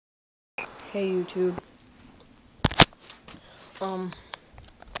Hey YouTube.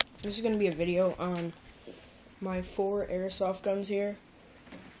 This is gonna be a video on my 4 airsoft guns here.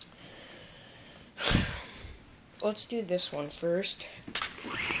 Let's do this one first.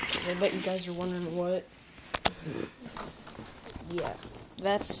 I bet you guys are wondering what. Yeah,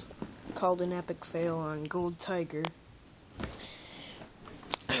 that's called an epic fail on Gold Tiger.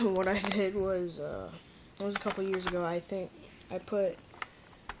 What I did was, it was a couple years ago. I think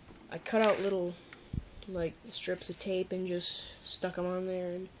I cut out little, like, strips of tape and just stuck them on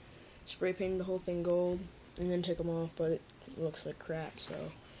there and spray painted the whole thing gold and then took them off, but it looks like crap, so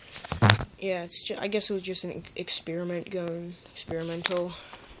yeah, I guess it was just an experimental,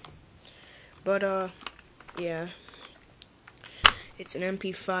 but yeah, it's an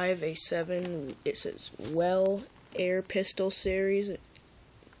MP5A7, it says Well Air Pistol Series,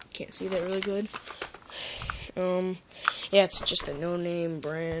 can't see that really good. Yeah, it's just a no-name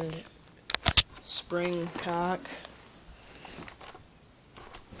brand spring cock.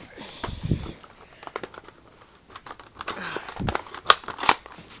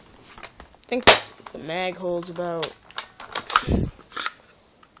 I think the mag holds about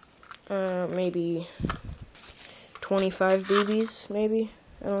maybe 25 BBs, maybe,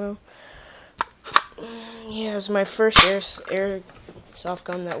 I don't know. Yeah, it was my first airsoft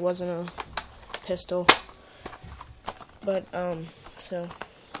gun that wasn't a pistol. But, so,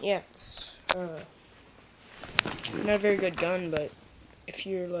 yeah, it's, not a very good gun, but if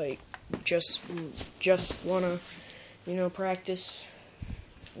you're, like, just wanna, practice,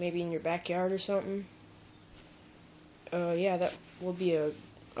 maybe in your backyard or something, yeah, that will be a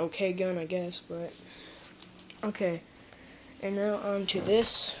okay gun, I guess, but, okay, and now on to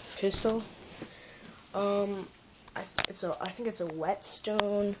this pistol. I think it's a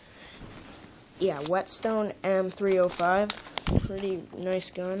Whetstone. Yeah, Whetstone M305, pretty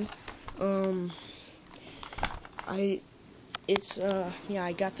nice gun. I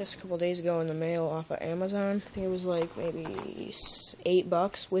got this a couple days ago in the mail off of Amazon. I think it was like maybe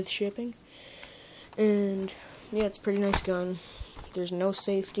 $8 with shipping. And yeah, it's a pretty nice gun. There's no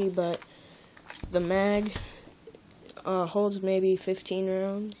safety, but the mag holds maybe 15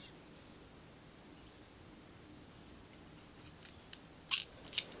 rounds.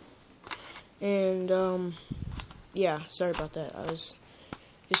 And, yeah, sorry about that. I was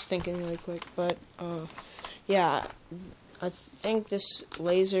just thinking really quick, but, yeah, I think this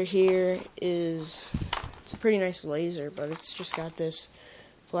laser here it's a pretty nice laser, but it's just got this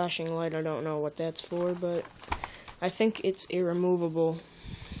flashing light. I don't know what that's for, but I think it's irremovable,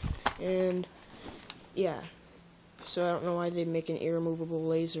 and, yeah, so I don't know why they make an irremovable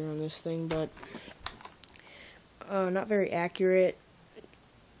laser on this thing, but, not very accurate.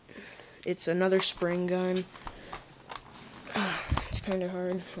 It's another spring gun. It's kind of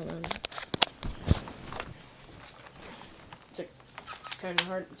hard. Hold on. It's kind of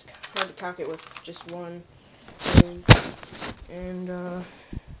hard. It's hard to cock it with just one. And oh,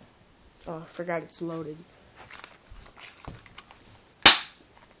 I forgot it's loaded.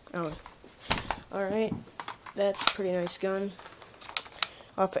 Oh, all right. That's a pretty nice gun.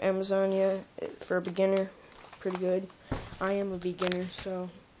 Off of Amazon, yeah. For a beginner, pretty good. I am a beginner,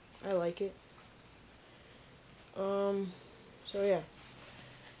 so I like it. So yeah.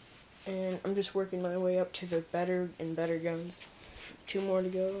 And I'm just working my way up to the better and better guns. 2 more to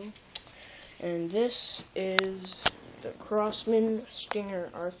go. And this is the Crosman Stinger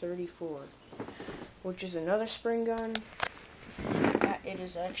R34, which is another spring gun. It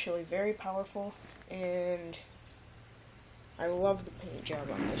is actually very powerful, and I love the paint job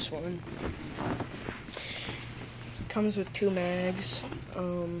on this one. Comes with 2 mags,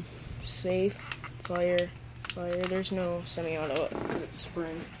 safe, fire, there's no semi-auto, it's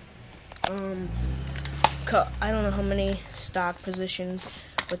spring. I don't know how many stock positions,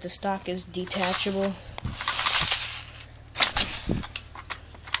 but the stock is detachable,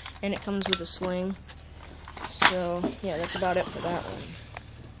 and it comes with a sling, so, yeah, that's about it for that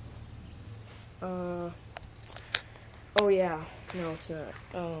one. Oh yeah, no it's not,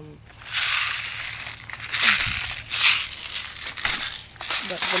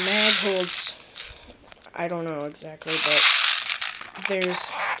 but the mag holds, I don't know exactly, but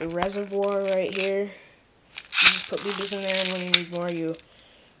there's the reservoir right here. You just put BBs in there, and when you need more, you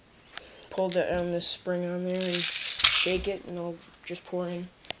pull this spring on there and shake it, and it'll just pour in.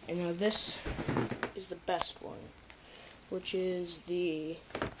 And now this is the best one, which is the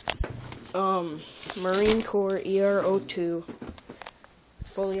Marine Corps ER02,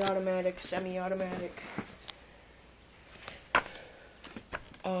 fully automatic, semi-automatic.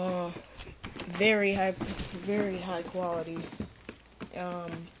 Very high quality.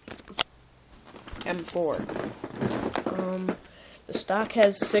 M4. The stock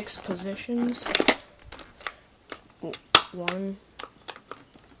has 6 positions. 1,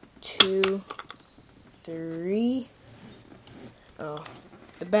 2, 3. Oh,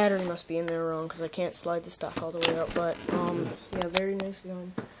 the battery must be in there wrong because I can't slide the stock all the way out. But yeah, very nice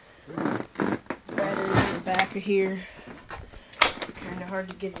gun. Battery's in the back of here. Kind of hard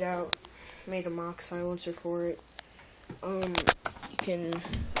to get it out. Made a mock silencer for it. You can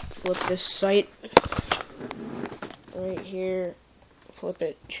flip this sight right here. Flip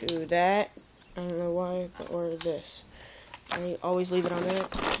it to that. I don't know why, or this. I always leave it on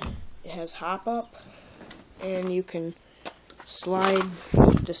that. It has hop up, and you can slide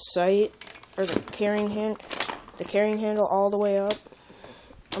the sight or the carrying handle all the way up.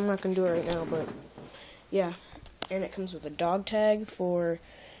 I'm not gonna do it right now, but yeah. And it comes with a dog tag for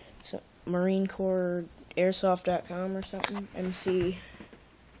Marine Corps airsoft.com or something.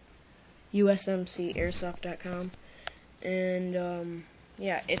 USMC airsoft.com. And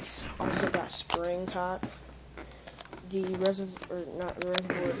yeah, it's also got spring cock. The reservoir, or not the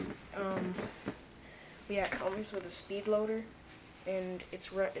reservoir. Yeah, it comes with a speed loader, and it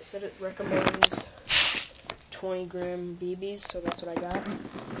said it recommends 20 gram BBs, so that's what I got.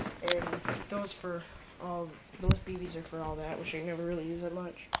 And those BBs are for all that, which I never really use that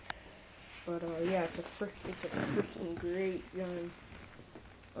much. But yeah, it's a freaking great gun.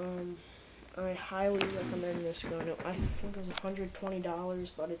 I highly recommend this gun. I think it was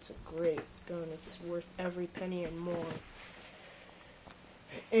 $120, but it's a great gun. It's worth every penny and more.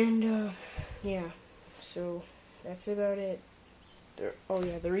 And yeah, so that's about it. Oh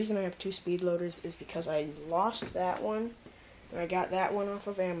yeah, the reason I have 2 speed loaders is because I lost that one, and I got that one off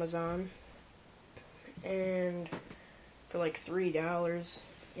of Amazon, and for like $3,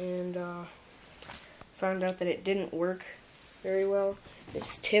 and found out that it didn't work very well.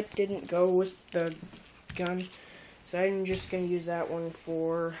 This tip didn't go with the gun, so I'm just gonna use that one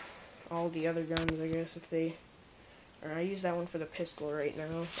for all the other guns, I guess, or I use that one for the pistol right now. I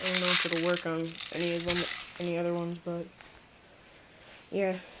don't know if it'll work on any other ones, but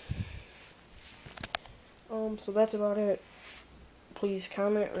yeah. So that's about it. Please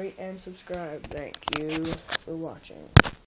comment, rate, and subscribe. Thank you for watching.